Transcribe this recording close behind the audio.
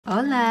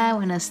Hola,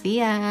 buenos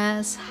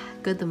dias.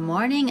 Good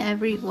morning,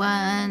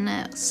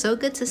 everyone. So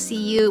good to see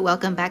you.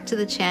 Welcome back to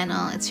the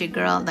channel. It's your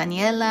girl,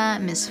 Daniela,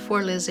 Miss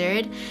 4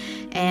 Lizard.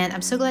 And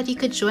I'm so glad you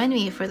could join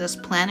me for this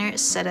planner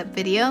setup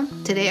video.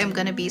 Today I'm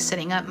going to be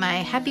setting up my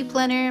happy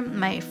planner,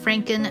 my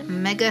Franken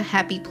Mega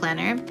Happy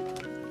Planner,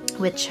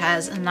 which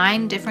has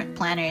 9 different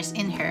planners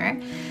in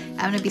her.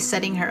 I'm going to be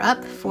setting her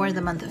up for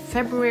the month of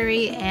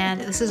February,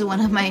 and this is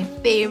one of my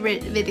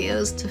favorite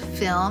videos to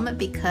film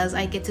because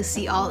I get to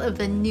see all of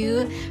the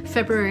new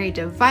February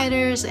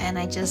dividers and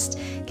I just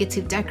get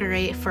to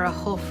decorate for a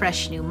whole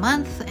fresh new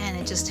month, and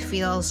it just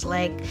feels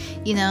like,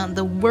 you know,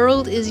 the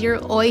world is your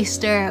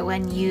oyster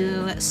when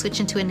you switch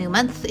into a new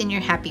month in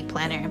your happy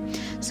planner.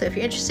 So if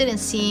you're interested in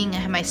seeing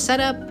my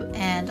setup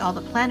and all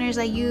the planners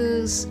I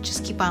use,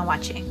 just keep on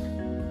watching.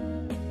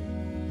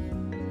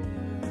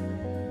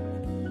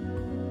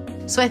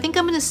 So I think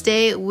I'm going to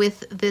stay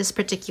with this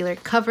particular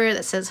cover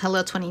that says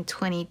Hello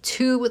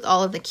 2022 with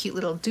all of the cute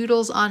little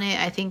doodles on it.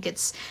 I think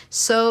it's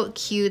so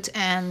cute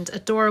and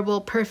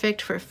adorable,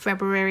 perfect for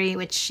February,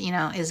 which, you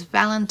know, is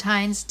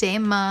Valentine's Day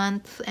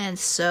month. And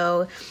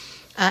so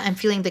I'm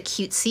feeling the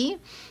cutesy.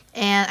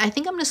 And I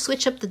think I'm going to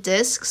switch up the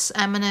discs.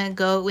 I'm going to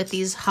go with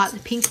these hot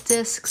pink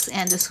discs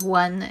and this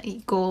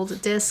one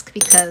gold disc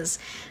because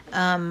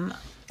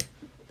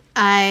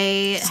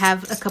I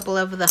have a couple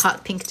of the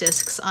hot pink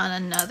discs on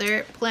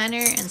another planner,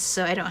 and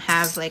so I don't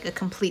have like a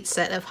complete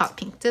set of hot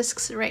pink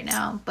discs right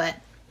now, but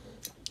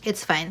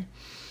it's fine.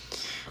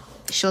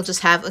 She'll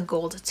just have a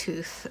gold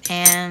tooth,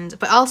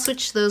 but I'll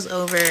switch those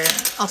over.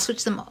 I'll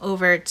switch them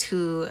over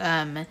to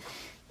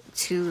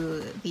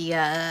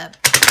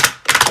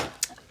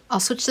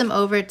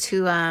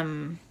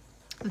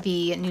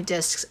the new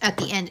discs at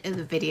the end of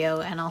the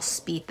video, and I'll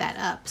speed that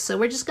up. So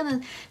we're just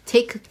gonna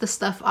take the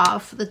stuff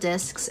off the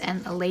discs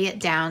and lay it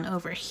down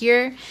over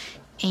here.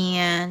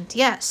 And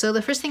yeah, so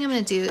the first thing I'm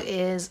gonna do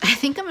is I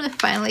think I'm gonna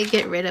finally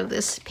get rid of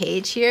this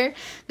page here.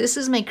 This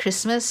is my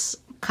Christmas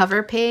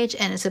cover page,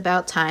 and it's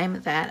about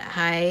time that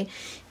I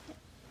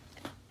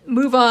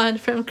move on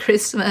from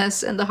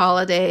Christmas and the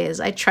holidays.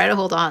 I try to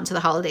hold on to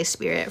the holiday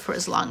spirit for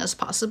as long as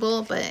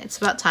possible, but it's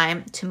about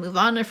time to move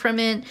on from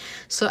it.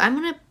 So I'm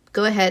gonna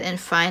go ahead and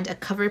find a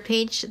cover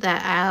page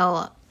that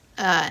I'll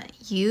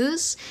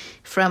use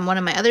from one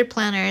of my other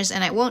planners,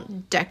 and I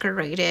won't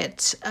decorate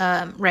it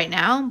right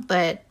now,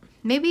 but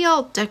maybe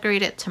I'll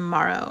decorate it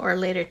tomorrow or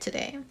later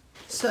today.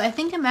 So I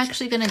think I'm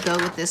actually going to go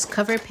with this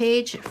cover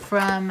page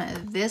from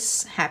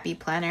this happy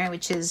planner,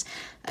 which is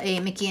a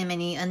Mickey and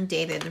Minnie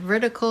undated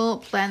vertical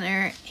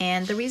planner.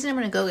 And the reason I'm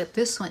going to go with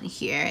this one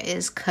here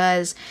is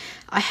because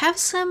I have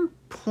some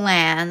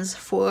plans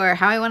for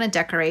how I want to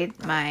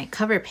decorate my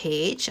cover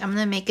page. I'm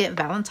going to make it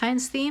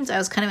Valentine's themed. I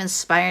was kind of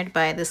inspired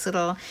by this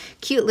little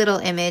cute little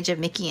image of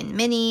Mickey and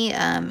Minnie,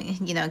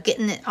 you know,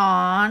 getting it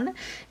on.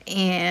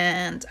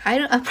 And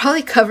I'll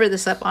probably cover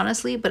this up,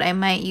 honestly, but I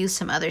might use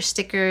some other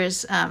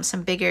stickers,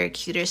 some bigger,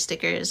 cuter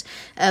stickers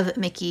of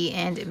Mickey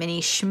and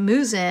Minnie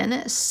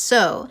schmoozin'.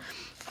 So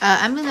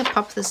I'm going to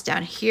pop this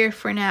down here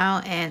for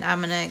now, and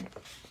I'm going to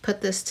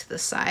put this to the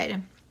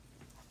side.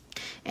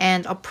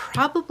 And I'll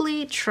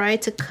probably try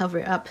to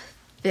cover up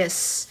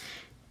this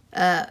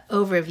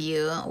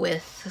overview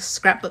with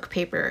scrapbook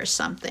paper or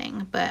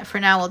something, but for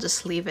now we'll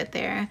just leave it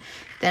there.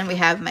 Then we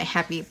have my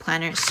Happy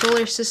Planner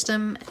Solar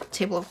System,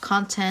 table of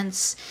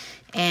contents,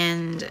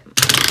 and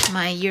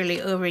my yearly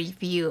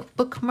overview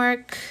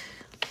bookmark.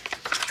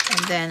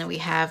 And then we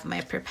have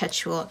my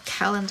perpetual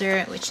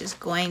calendar, which is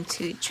going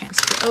to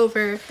transfer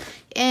over.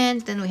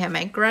 And then we have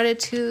my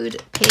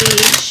gratitude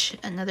page,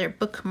 another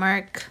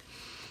bookmark,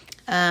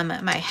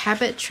 my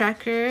habit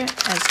tracker,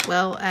 as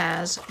well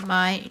as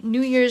my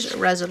New Year's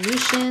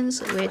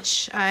resolutions,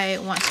 which I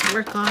want to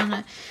work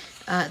on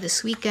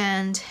this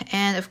weekend.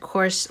 And of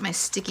course, my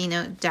sticky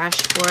note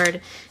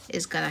dashboard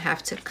is gonna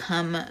have to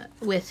come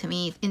with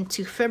me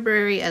into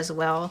February as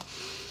well.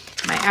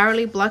 My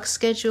hourly block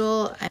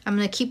schedule, I'm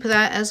gonna keep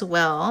that as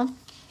well.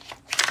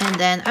 And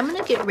then I'm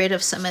gonna get rid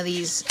of some of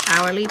these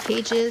hourly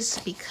pages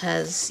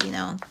because, you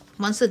know,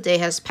 once the day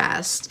has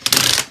passed,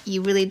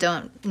 you really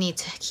don't need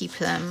to keep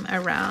them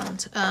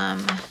around.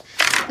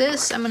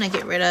 This I'm gonna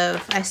get rid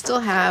of. I still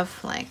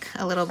have like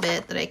a little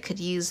bit that I could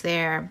use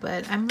there,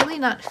 but I'm really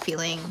not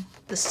feeling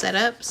the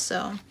setup,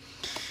 so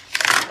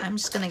I'm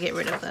just gonna get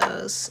rid of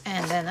those.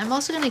 And then I'm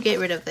also gonna get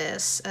rid of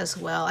this as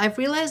well. I've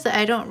realized that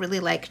I don't really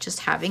like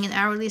just having an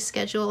hourly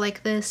schedule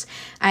like this.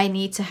 I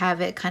need to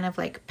have it kind of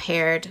like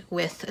paired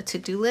with a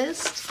to-do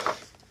list.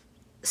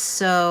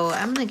 So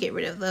I'm gonna get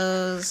rid of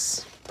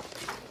those.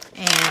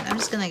 And I'm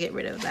just gonna get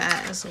rid of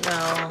that as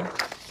well.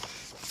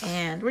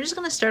 And we're just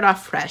gonna start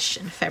off fresh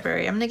in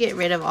February. I'm gonna get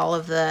rid of all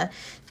of the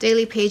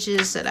daily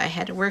pages that I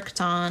had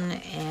worked on,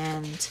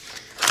 and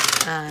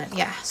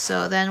yeah,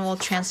 so then we'll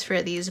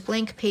transfer these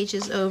blank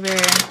pages over,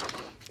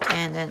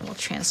 and then we'll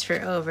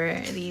transfer over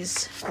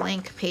these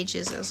blank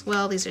pages as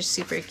well. These are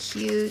super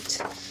cute.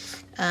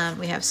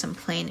 We have some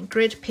plain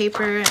grid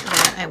paper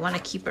that I want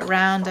to keep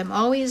around. I'm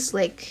always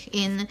like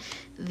in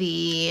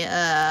the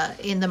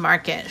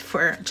market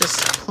for just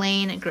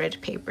plain grid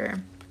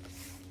paper.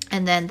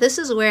 And then this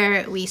is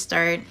where we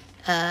start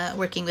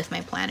working with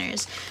my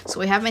planners. So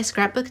we have my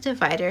scrapbook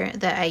divider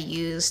that I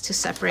use to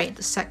separate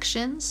the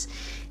sections.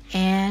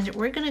 And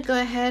we're gonna go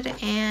ahead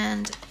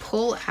and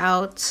pull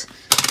out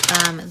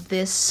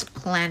this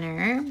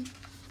planner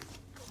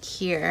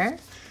here.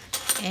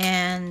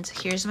 And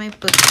here's my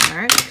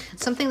bookmark.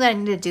 Something that I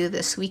need to do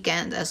this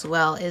weekend as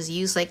well is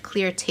use like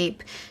clear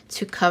tape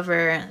to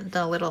cover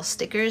the little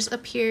stickers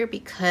up here,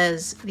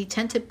 because they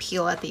tend to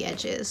peel at the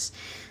edges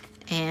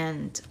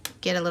and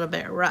get a little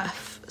bit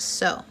rough.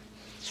 So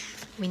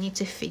we need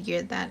to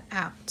figure that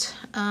out.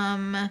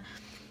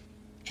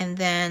 And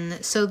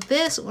then, so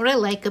this, what I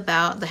like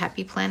about the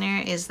Happy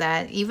Planner is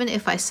that even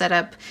if I set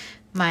up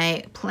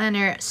my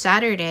planner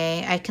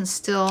Saturday, I can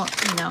still,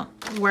 you know,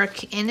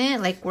 work in it,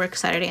 like work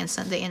Saturday and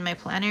Sunday in my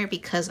planner,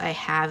 because I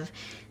have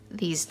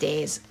these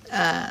days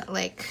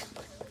like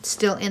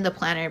still in the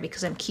planner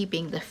because I'm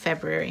keeping the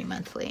February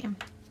monthly.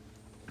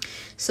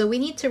 So we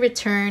need to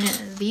return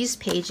these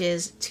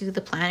pages to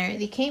the planner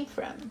they came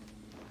from.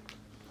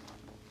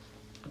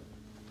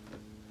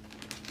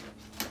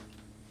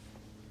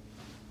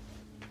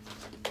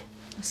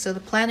 So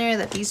the planner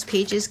that these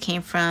pages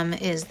came from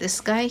is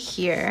this guy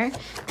here.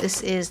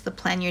 This is the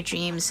Plan Your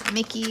Dreams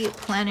Mickey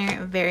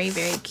planner. Very,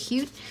 very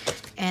cute.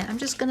 And I'm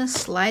just gonna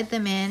slide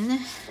them in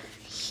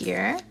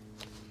here.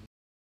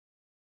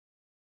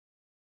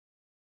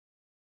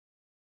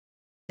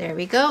 There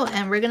we go.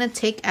 And we're gonna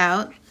take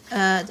out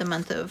the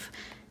month of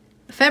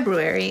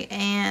February.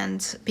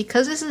 And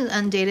because this is an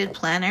undated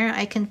planner,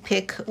 I can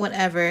pick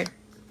whatever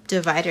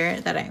divider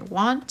that I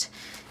want.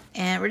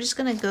 And we're just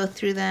gonna go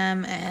through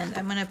them, and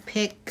I'm gonna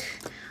pick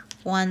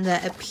one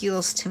that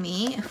appeals to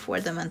me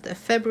for the month of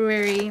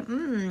February.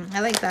 I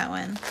like that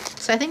one.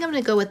 So I think I'm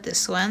gonna go with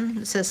this one.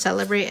 It says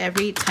celebrate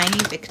every tiny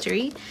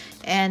victory.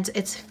 And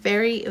it's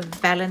very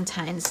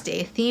Valentine's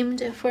Day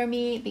themed for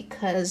me,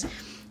 because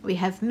we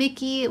have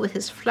Mickey with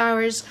his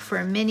flowers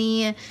for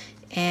Minnie,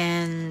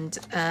 and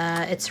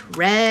it's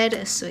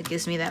red, so it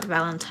gives me that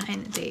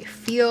Valentine's Day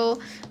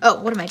feel. Oh,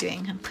 what am I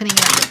doing? I'm putting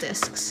it on the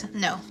discs.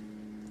 No.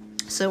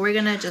 So we're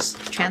gonna just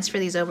transfer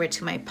these over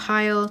to my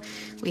pile.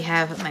 We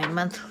have my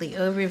monthly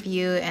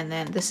overview, and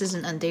then this is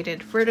an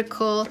undated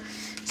vertical.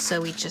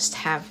 So we just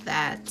have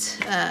that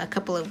a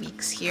couple of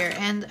weeks here.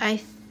 And I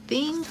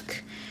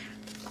think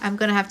I'm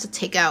gonna have to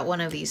take out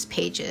one of these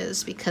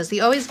pages, because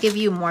they always give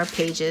you more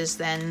pages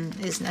than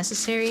is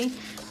necessary,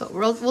 but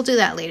we'll do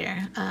that later.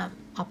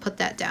 I'll put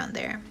that down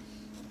there.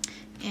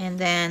 And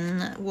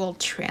then we'll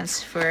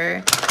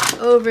transfer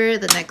over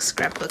the next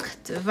scrapbook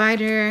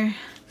divider.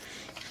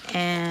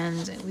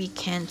 And we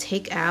can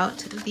take out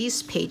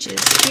these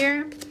pages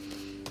here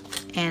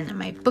and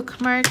my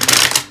bookmark,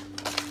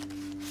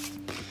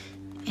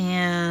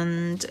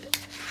 and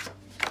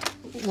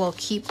we'll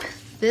keep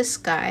this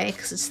guy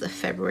because it's the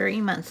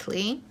February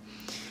monthly,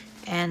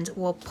 and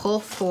we'll pull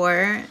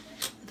for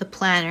the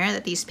planner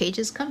that these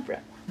pages come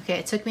from. Okay,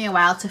 it took me a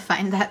while to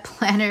find that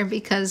planner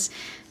because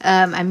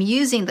I'm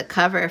using the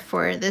cover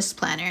for this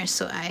planner,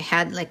 so I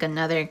had like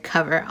another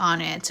cover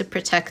on it to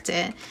protect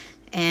it.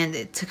 And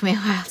it took me a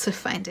while to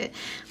find it.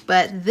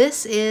 But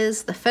this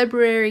is the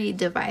February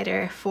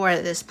divider for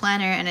this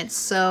planner, and it's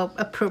so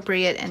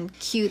appropriate and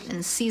cute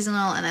and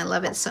seasonal, and I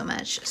love it so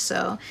much.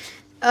 So,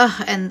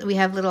 and we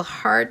have little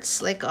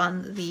hearts like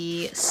on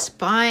the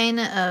spine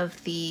of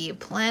the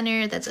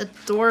planner. That's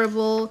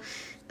adorable.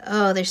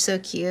 Oh, they're so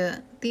cute.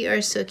 They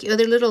are so cute. Oh,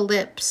 they're little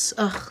lips.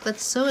 Oh,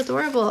 that's so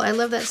adorable. I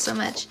love that so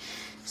much.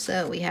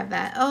 So we have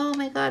that. Oh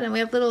my God, and we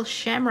have little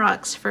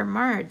shamrocks for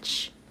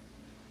March.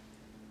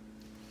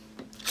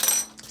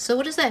 So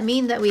what does that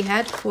mean that we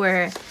had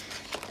for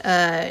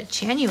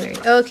January?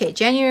 Oh, okay,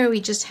 January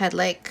we just had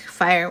like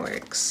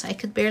fireworks. I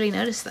could barely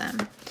notice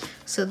them.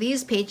 So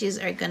these pages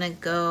are gonna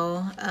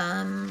go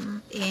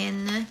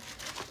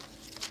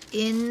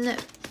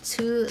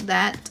into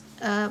that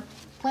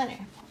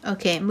planner.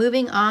 Okay,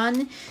 moving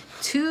on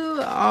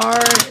to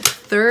our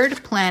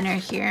third planner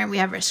here. We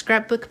have our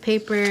scrapbook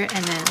paper, and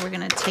then we're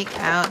gonna take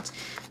out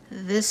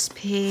this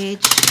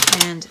page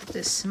and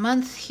this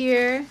month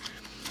here.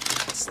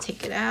 Let's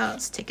take it out.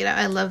 Let's take it out.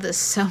 I love this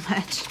so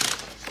much.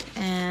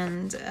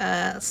 And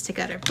let's take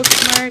out our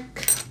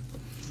bookmark.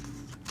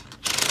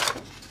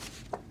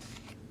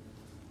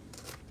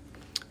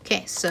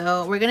 Okay,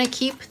 so we're gonna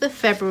keep the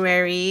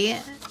February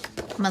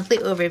monthly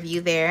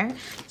overview there.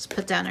 Let's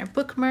put down our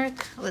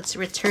bookmark. Let's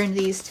return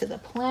these to the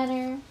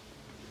planner.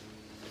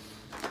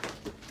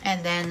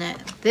 And then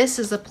this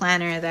is the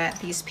planner that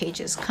these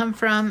pages come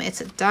from. It's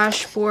a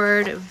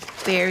dashboard,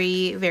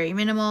 very, very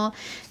minimal.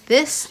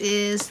 This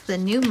is the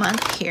new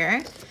month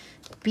here.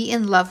 Be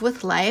in love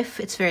with life.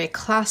 It's very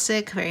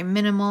classic, very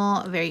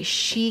minimal, very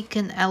chic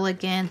and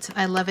elegant.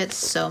 I love it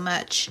so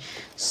much.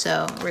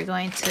 So we're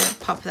going to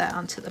pop that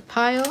onto the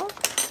pile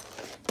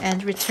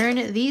and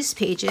return these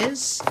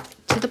pages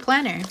to the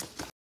planner.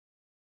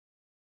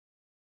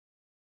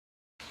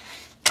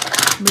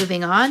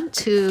 Moving on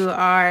to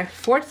our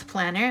fourth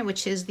planner,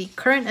 which is the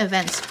current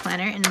events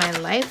planner in my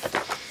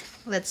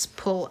life. Let's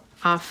pull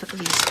off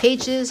these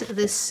pages.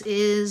 This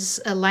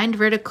is a lined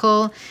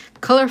vertical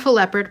colorful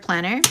leopard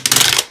planner.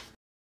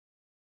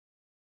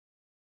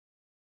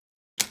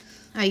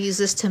 I use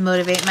this to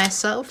motivate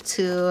myself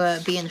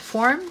to be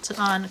informed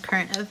on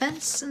current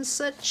events and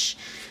such.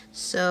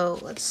 So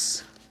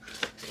let's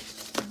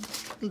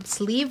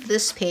leave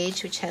this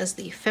page, which has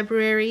the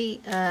February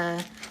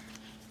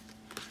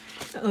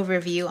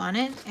overview on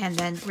it, and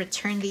then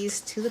return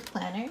these to the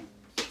planner.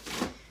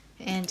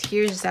 And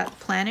here's that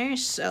planner.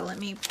 So let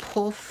me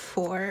pull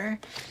for,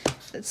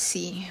 let's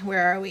see,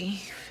 where are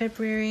we?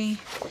 February.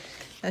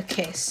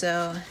 Okay,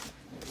 so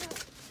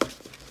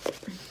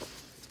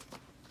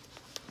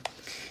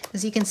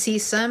as you can see,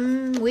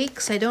 some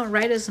weeks I don't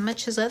write as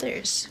much as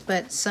others,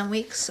 but some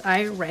weeks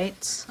I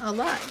write a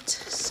lot.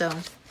 So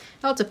it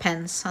all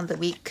depends on the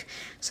week.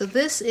 So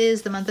this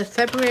is the month of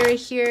February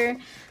here.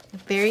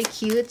 Very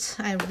cute.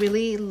 I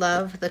really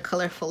love the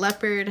colorful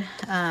leopard.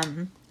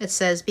 It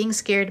says, being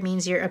scared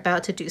means you're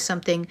about to do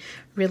something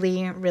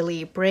really,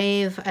 really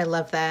brave. I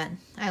love that.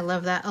 I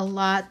love that a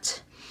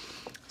lot.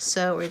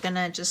 So we're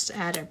gonna just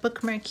add our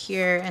bookmark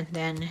here and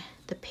then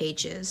the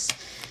pages.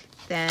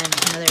 Then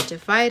another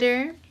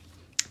divider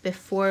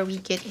before we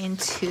get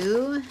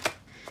into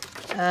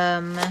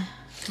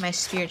my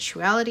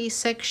spirituality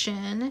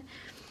section.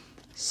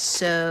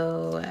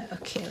 So,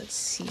 okay, let's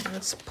see.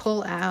 Let's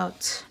pull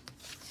out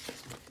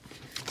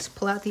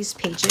these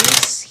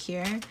pages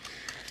here.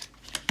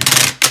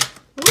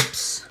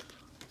 Oops.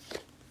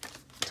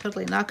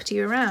 Totally knocked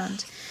you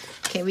around.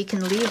 Okay, we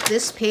can leave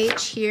this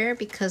page here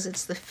because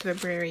it's the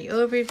February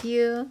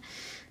overview.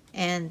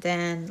 And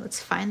then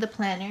let's find the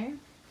planner.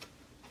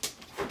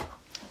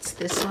 It's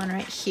this one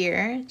right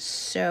here.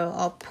 So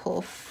I'll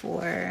pull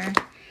for,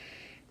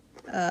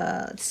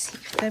 let's see,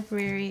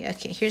 February.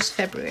 Okay, here's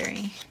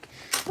February.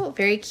 Oh,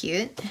 very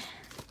cute.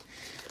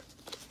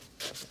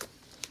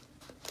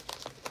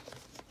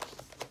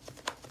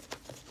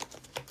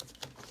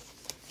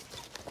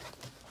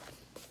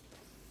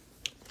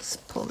 Let's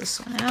pull this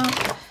one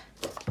out.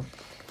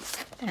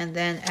 And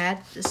then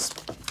add this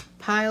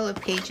pile of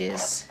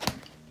pages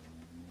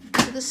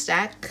to the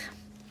stack.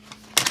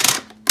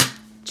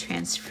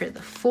 Transfer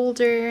the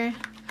folder.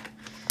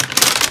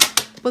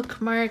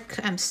 Bookmark.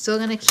 I'm still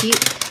gonna keep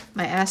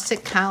my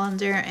Aztec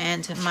calendar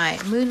and my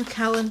moon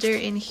calendar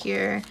in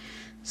here.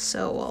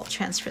 So we'll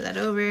transfer that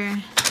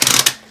over.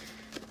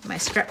 My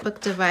scrapbook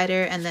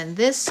divider. And then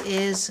this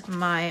is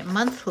my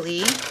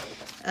monthly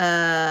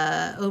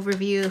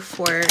overview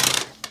for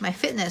my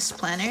fitness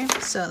planner.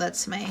 So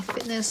that's my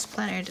fitness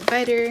planner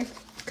divider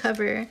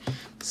cover.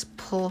 Let's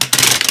pull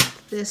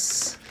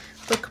this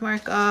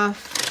bookmark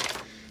off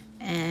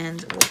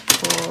and we'll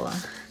pull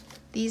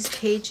these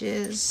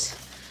pages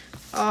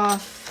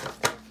off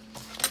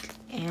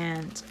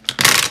and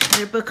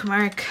their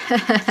bookmark.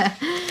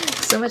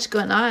 So much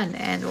going on,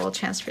 and we'll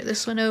transfer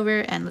this one over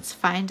and let's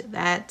find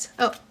that.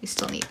 Oh, we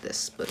still need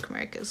this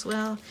bookmark as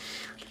well,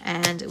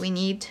 and we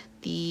need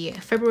the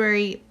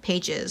February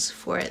pages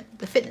for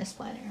the fitness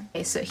planner.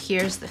 Okay, so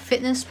here's the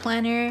fitness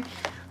planner.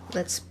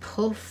 Let's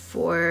pull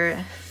for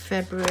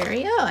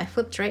February. Oh, I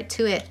flipped right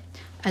to it.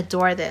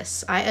 Adore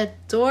this. I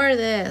adore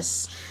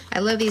this. I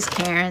love these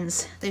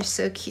Karens. They're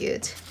so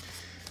cute.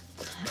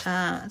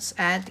 Let's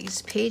add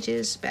these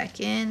pages back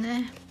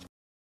in.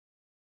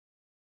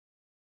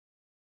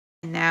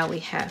 And now we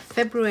have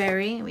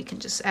February. We can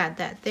just add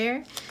that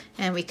there.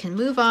 And we can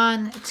move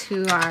on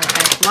to our,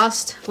 I've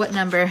lost what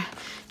number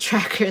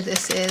tracker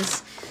this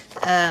is.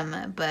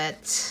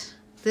 But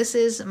this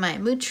is my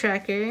mood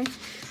tracker.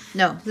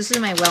 No, this is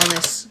my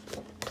wellness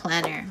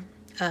planner.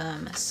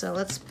 So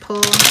let's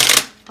pull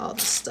all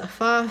the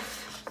stuff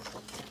off.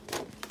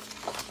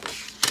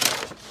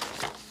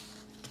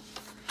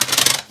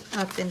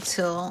 Up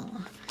until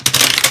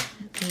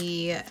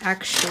the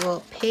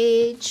actual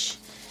page.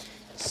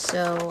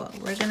 So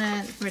we're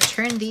gonna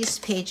return these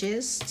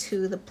pages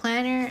to the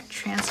planner,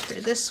 transfer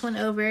this one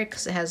over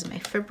because it has my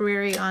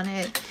February on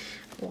it.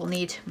 We'll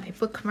need my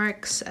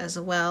bookmarks as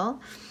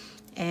well.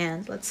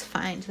 And let's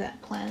find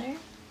that planner.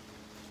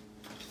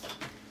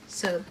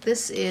 So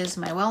this is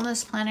my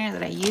wellness planner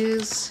that I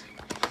use.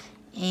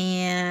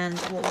 And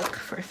we'll look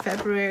for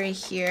February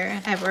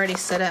here. I've already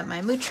set up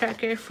my mood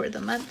tracker for the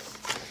month.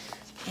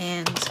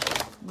 And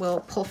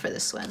we'll pull for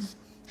this one.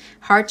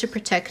 How to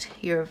protect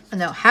your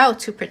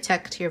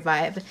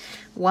vibe.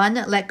 1,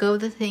 let go of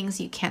the things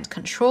you can't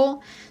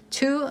control.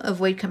 2,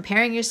 avoid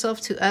comparing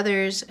yourself to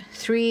others.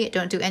 3,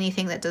 don't do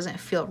anything that doesn't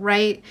feel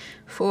right.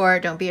 4,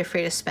 don't be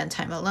afraid to spend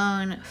time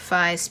alone.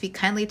 5, speak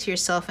kindly to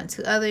yourself and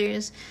to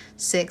others.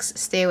 6,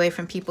 stay away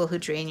from people who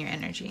drain your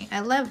energy.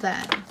 I love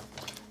that.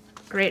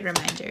 Great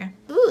reminder.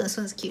 Ooh, this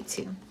one's cute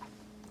too.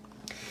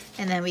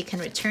 And then we can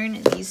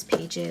return these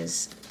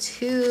pages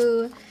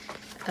to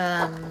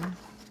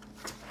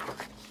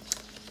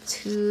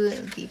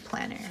the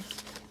planner.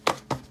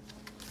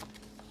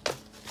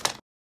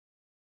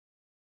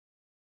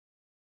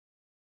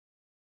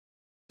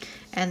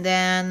 And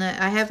then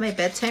I have my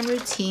bedtime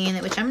routine,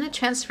 which I'm going to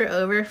transfer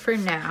over for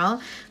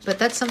now, but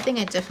that's something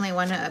I definitely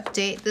want to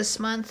update this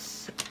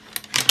month.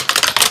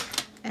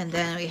 And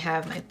then we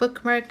have my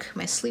bookmark,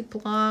 my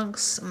sleep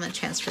logs. I'm going to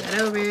transfer that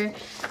over.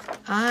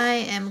 I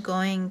am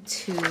going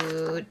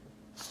to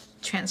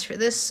transfer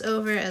this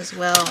over as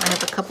well. I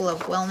have a couple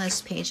of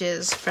wellness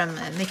pages from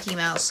a Mickey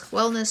Mouse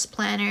wellness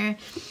planner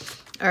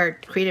or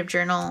creative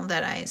journal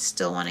that I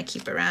still want to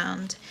keep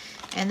around.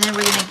 And then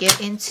we're going to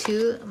get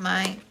into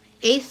my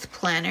 8th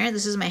planner.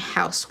 This is my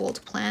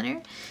household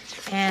planner.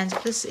 And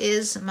this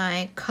is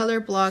my color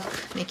block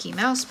Mickey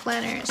Mouse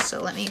planner.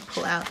 So let me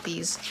pull out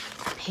these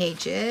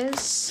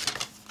pages.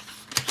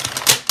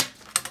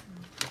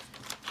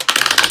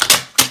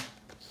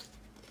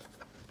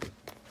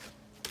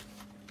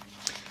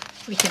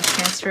 We can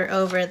transfer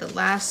over the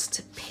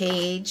last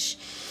page.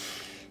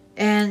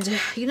 And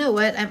you know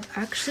what? I'm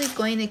actually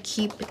going to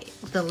keep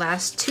the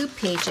last 2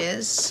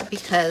 pages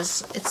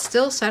because it's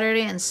still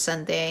Saturday and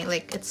Sunday.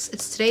 Like it's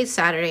today's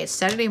Saturday. It's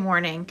Saturday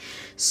morning.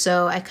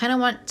 So I kind of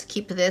want to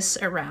keep this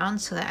around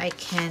so that I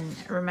can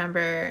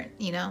remember,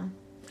 you know,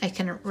 I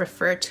can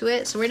refer to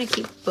it. So we're going to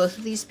keep both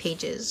of these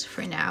pages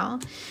for now.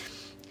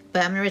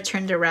 But I'm going to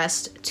return the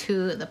rest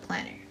to the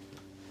planner.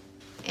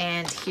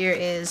 And here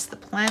is the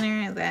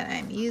planner that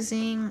I'm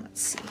using.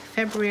 Let's see,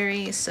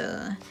 February.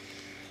 So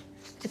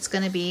it's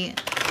going to be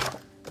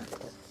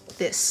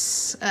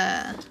this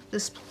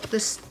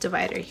this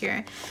divider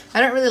here.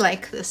 I don't really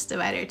like this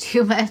divider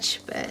too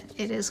much, but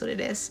it is what it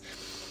is.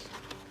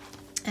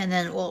 And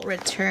then we'll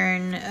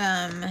return,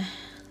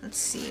 let's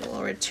see,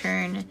 we'll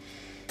return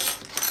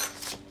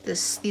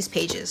these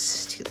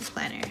pages to the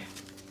planner.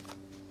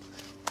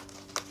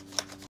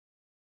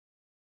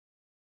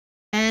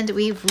 And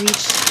we've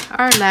reached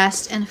our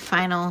last and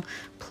final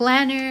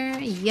planner.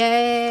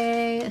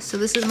 Yay! So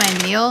this is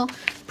my meal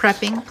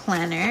prepping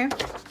planner.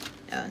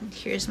 Oh, and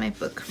here's my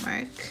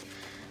bookmark.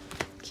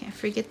 Can't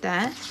forget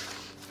that.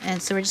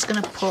 And so we're just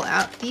gonna pull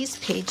out these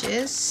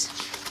pages.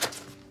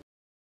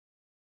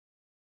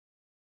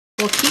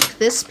 We'll keep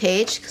this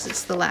page because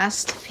it's the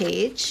last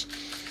page.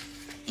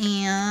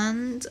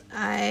 And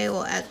I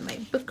will add my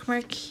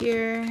bookmark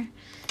here.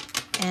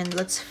 And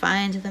let's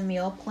find the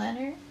meal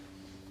planner.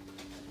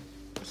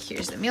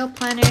 Here's the meal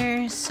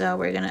planner. So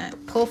we're gonna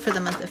pull for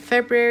the month of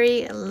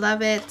February. I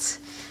love it.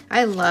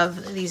 I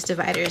love these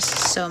dividers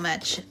so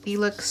much. They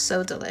look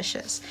so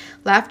delicious.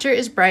 Laughter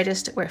is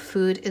brightest where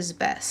food is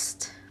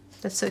best.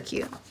 That's so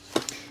cute.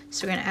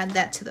 So we're gonna add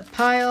that to the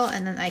pile,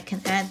 and then I can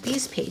add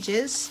these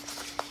pages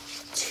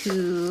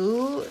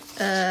to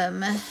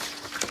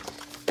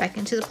back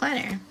into the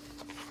planner.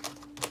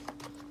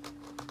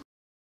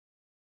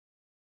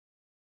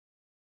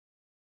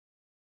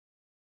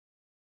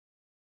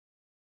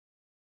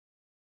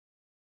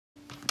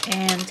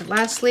 And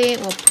lastly,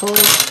 we'll pull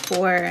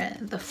for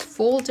the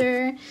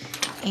folder,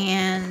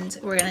 and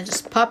we're gonna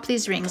just pop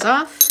these rings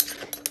off.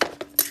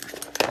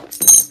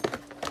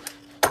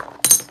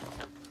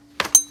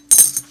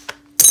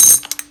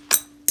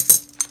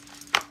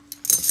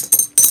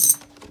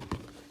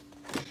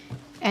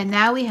 And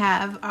now we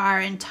have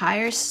our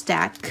entire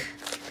stack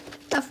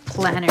of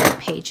planner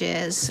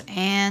pages,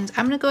 and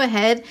I'm gonna go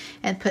ahead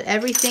and put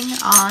everything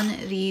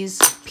on these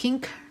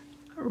pink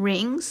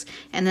rings,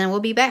 and then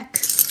we'll be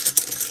back.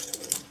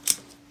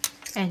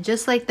 And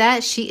just like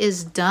that, she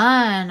is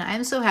done.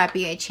 I'm so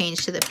happy I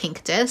changed to the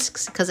pink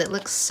discs because it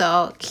looks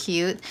so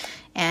cute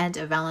and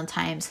a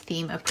Valentine's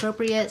theme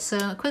appropriate.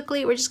 So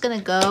quickly, we're just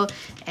gonna go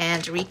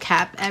and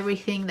recap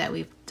everything that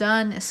we've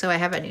done. So I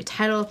have a new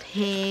title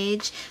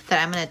page that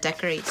I'm gonna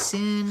decorate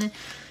soon.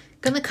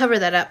 Gonna cover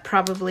that up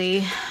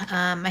probably.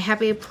 My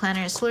Happy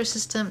Planner Solar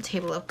System,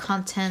 table of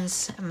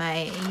contents,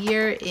 my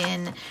year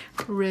in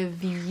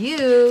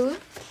review,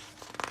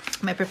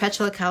 my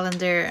perpetual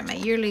calendar, my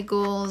yearly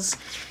goals,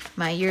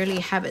 my yearly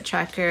habit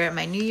tracker,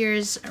 my New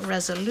Year's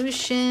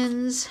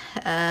resolutions,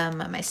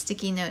 my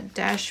sticky note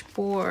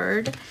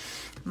dashboard,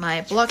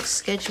 my block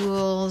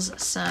schedules,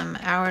 some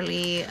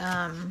hourly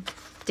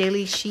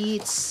daily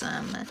sheets,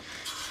 some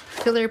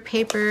filler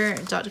paper,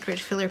 dot grid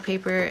filler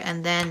paper,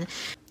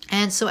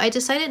 and so I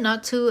decided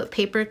not to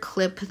paper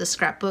clip the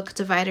scrapbook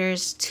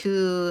dividers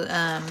to,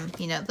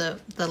 you know,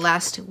 the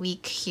last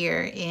week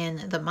here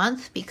in the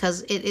month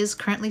because it is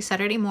currently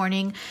Saturday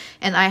morning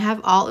and I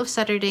have all of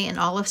Saturday and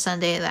all of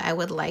Sunday that I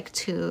would like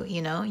to,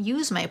 you know,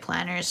 use my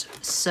planners.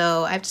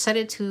 So I've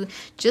decided to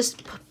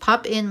just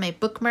pop in my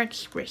bookmark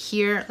right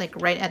here, like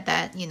right at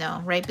that, you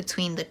know, right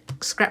between the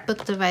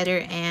scrapbook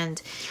divider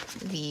and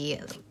the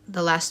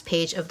last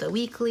page of the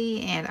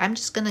weekly. And I'm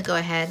just gonna go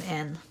ahead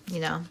and, you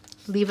know,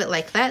 leave it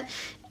like that.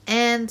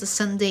 And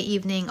Sunday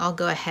evening I'll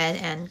go ahead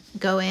and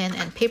go in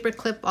and paper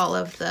clip all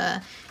of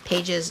the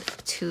pages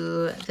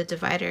to the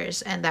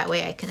dividers, and that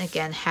way I can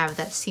again have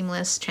that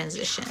seamless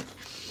transition.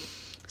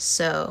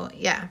 So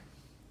yeah.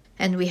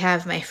 And we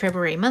have my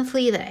February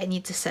monthly that I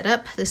need to set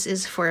up. This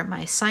is for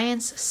my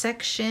science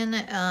section,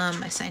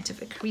 my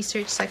scientific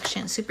research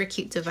section, super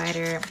cute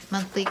divider,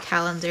 monthly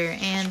calendar,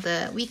 and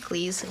the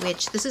weeklies,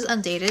 which this is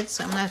undated,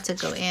 so I'm gonna have to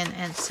go in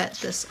and set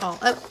this all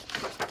up.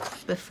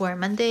 before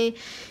Monday.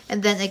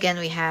 And then again,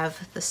 we have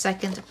the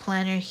second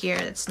planner here.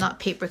 It's not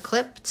paper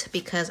clipped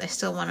because I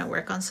still want to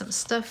work on some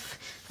stuff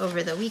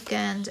over the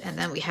weekend. And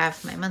then we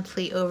have my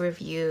monthly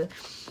overview,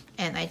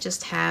 and I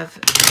just have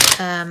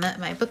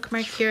my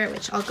bookmark here,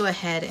 which I'll go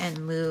ahead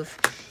and move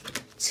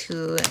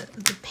to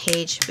the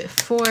page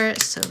before,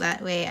 so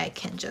that way I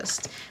can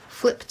just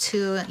flip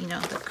to, you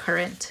know, the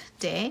current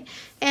day.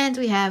 And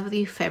we have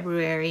the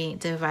February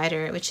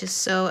divider, which is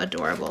so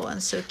adorable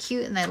and so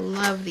cute, and I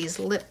love these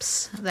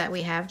lips that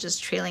we have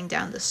just trailing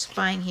down the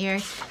spine here.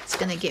 It's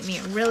gonna get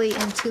me really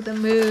into the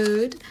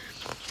mood.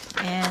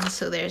 And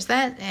so there's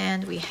that.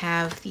 And we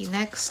have the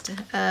next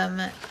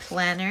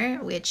planner,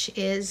 which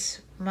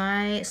is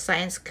my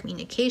science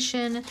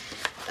communication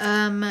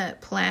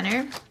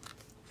planner,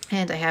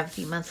 and I have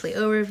the monthly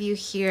overview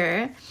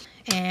here.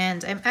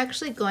 And I'm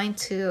actually going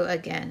to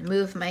again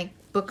move my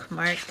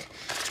bookmark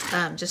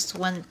just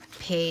one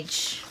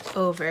page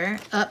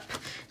up,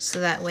 so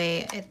that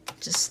way it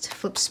just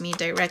flips me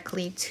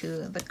directly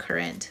to the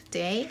current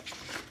day.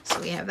 So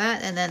we have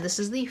that, and then this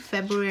is the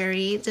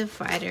February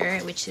divider,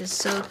 which is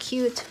so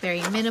cute,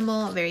 very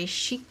minimal, very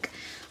chic,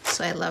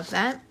 so I love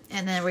that.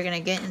 And then we're gonna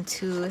get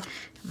into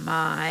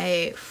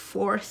my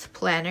fourth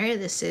planner.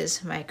 This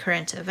is my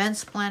current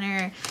events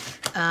planner.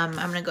 I'm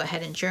gonna go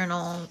ahead and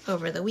journal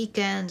over the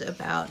weekend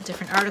about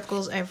different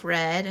articles I've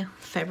read,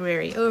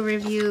 February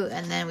overview,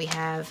 and then we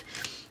have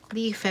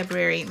the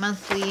February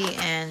monthly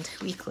and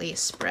weekly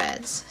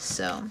spreads.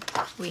 So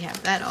we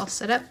have that all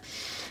set up.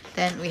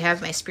 Then we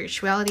have my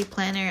spirituality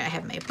planner. I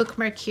have my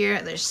bookmark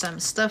here. There's some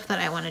stuff that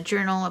I want to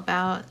journal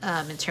about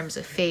in terms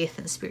of faith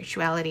and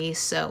spirituality.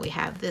 So we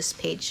have this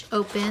page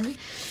open.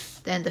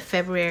 Then the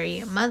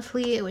February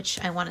monthly, which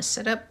I want to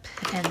set up,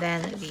 and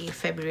then the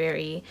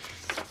February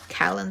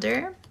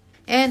calendar.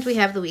 And we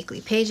have the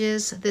weekly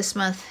pages. This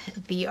month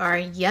they are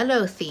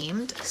yellow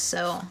themed,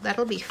 so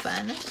that'll be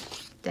fun.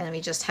 Then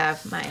we just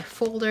have my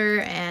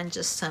folder and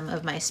just some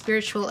of my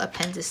spiritual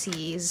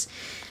appendices.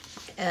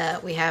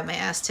 We have my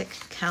Aztec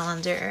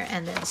calendar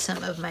and then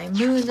some of my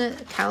moon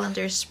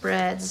calendar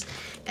spreads.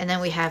 And then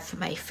we have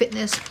my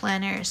fitness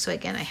planner. So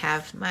again, I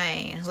have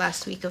my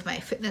last week of my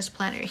fitness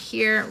planner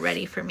here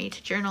ready for me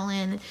to journal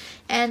in,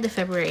 and the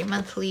February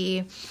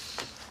monthly.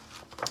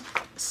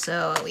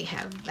 So we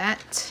have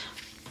that.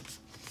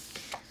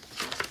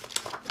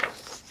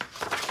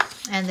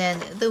 And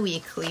then the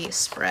weekly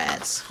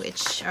spreads,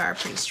 which are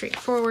pretty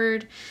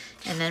straightforward.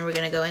 And then we're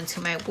gonna go into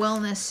my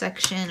wellness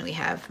section. We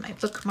have my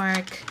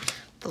bookmark,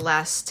 the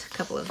last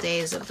couple of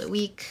days of the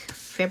week,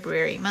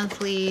 February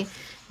monthly,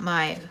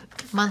 my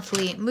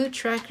monthly mood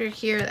tracker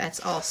here, that's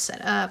all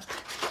set up.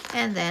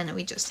 And then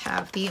we just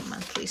have the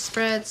monthly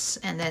spreads,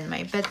 and then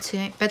my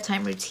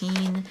bedtime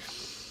routine.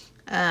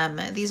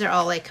 These are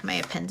all like my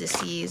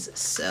appendices,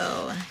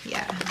 so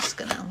yeah, I'm just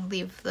gonna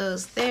leave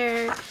those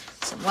there.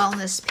 Some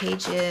wellness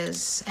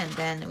pages, and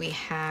then we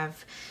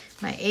have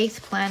my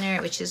 8th planner,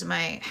 which is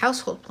my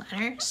household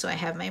planner. So I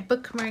have my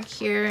bookmark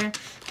here.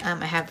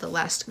 I have the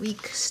last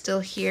week still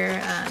here,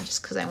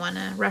 just because I want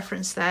to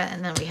reference that.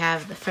 And then we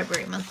have the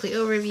February monthly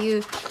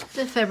overview,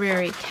 the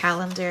February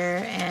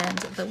calendar, and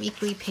the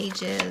weekly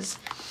pages.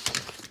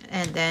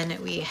 And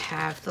then we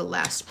have the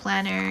last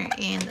planner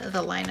in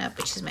the lineup,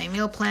 which is my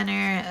meal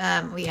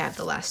planner. We have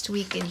the last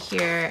week in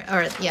here,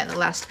 or yeah, the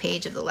last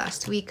page of the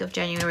last week of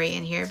January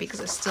in here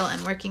because I still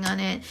am working on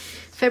it.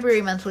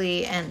 February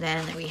monthly, and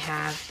then we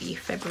have the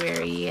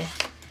February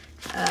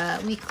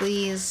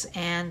weeklies.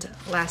 And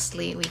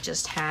lastly, we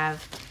just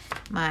have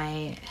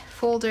my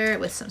folder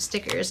with some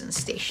stickers and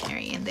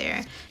stationery in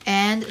there.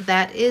 And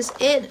that is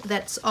it.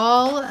 That's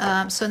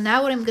all. So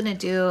now what I'm gonna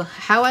do,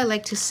 how I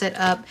like to set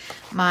up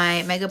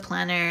my mega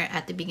planner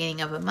at the beginning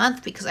of a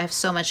month, because I have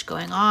so much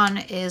going on,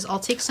 is I'll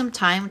take some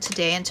time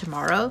today and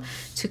tomorrow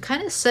to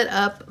kind of set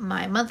up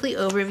my monthly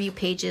overview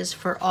pages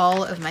for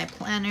all of my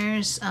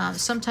planners.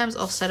 Sometimes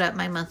I'll set up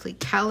my monthly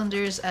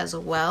calendars as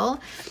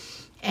well.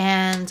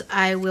 And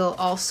I will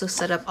also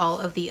set up all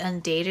of the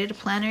undated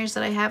planners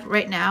that I have.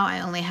 Right now, I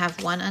only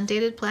have one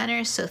undated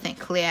planner, so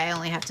thankfully I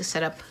only have to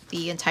set up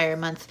the entire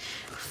month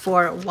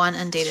for one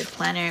undated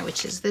planner,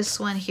 which is this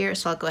one here.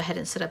 So I'll go ahead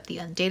and set up the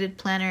undated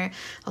planner.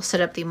 I'll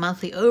set up the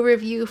monthly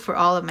overview for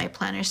all of my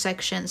planner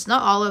sections.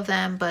 Not all of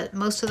them, but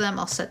most of them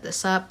I'll set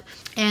this up.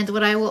 And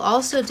what I will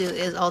also do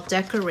is I'll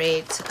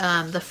decorate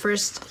the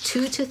first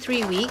 2 to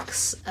 3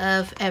 weeks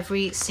of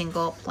every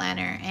single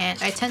planner. And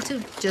I tend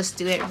to just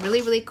do it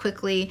really, really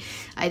quickly.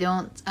 I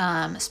don't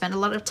spend a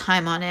lot of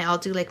time on it. I'll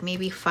do like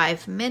maybe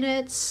 5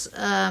 minutes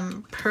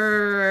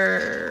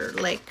per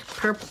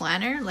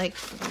planner. Like,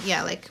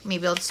 yeah, like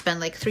maybe I'll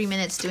spend like 3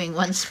 minutes doing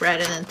one spread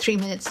and then 3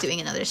 minutes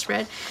doing another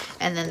spread.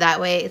 And then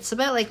that way it's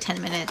about like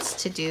 10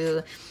 minutes to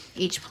do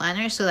each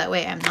planner, so that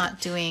way I'm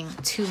not doing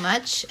too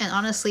much. And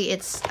honestly,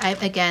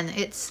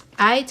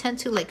 I tend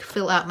to like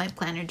fill out my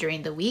planner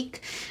during the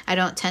week. I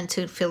don't tend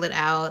to fill it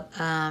out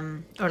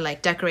or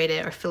like decorate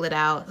it or fill it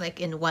out like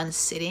in one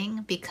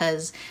sitting,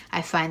 because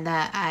I find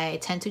that I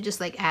tend to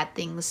just like add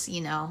things,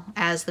 you know,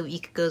 as the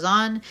week goes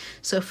on.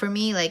 So for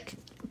me, like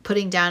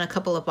putting down a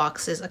couple of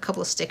boxes, a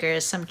couple of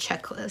stickers, some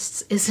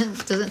checklists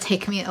doesn't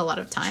take me a lot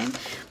of time,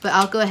 but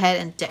I'll go ahead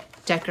and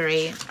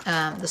decorate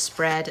the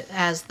spread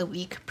as the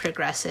week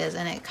progresses,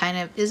 and it kind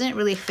of isn't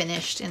really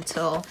finished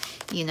until,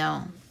 you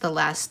know, the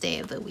last day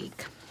of the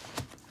week.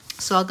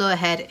 So I'll go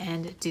ahead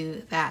and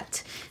do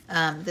that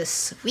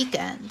this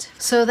weekend.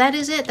 So that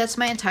is it. That's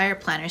my entire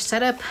planner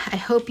setup. I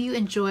hope you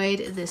enjoyed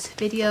this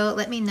video.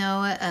 Let me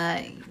know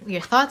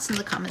your thoughts in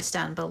the comments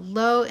down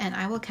below, and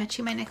I will catch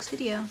you in my next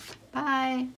video. Bye.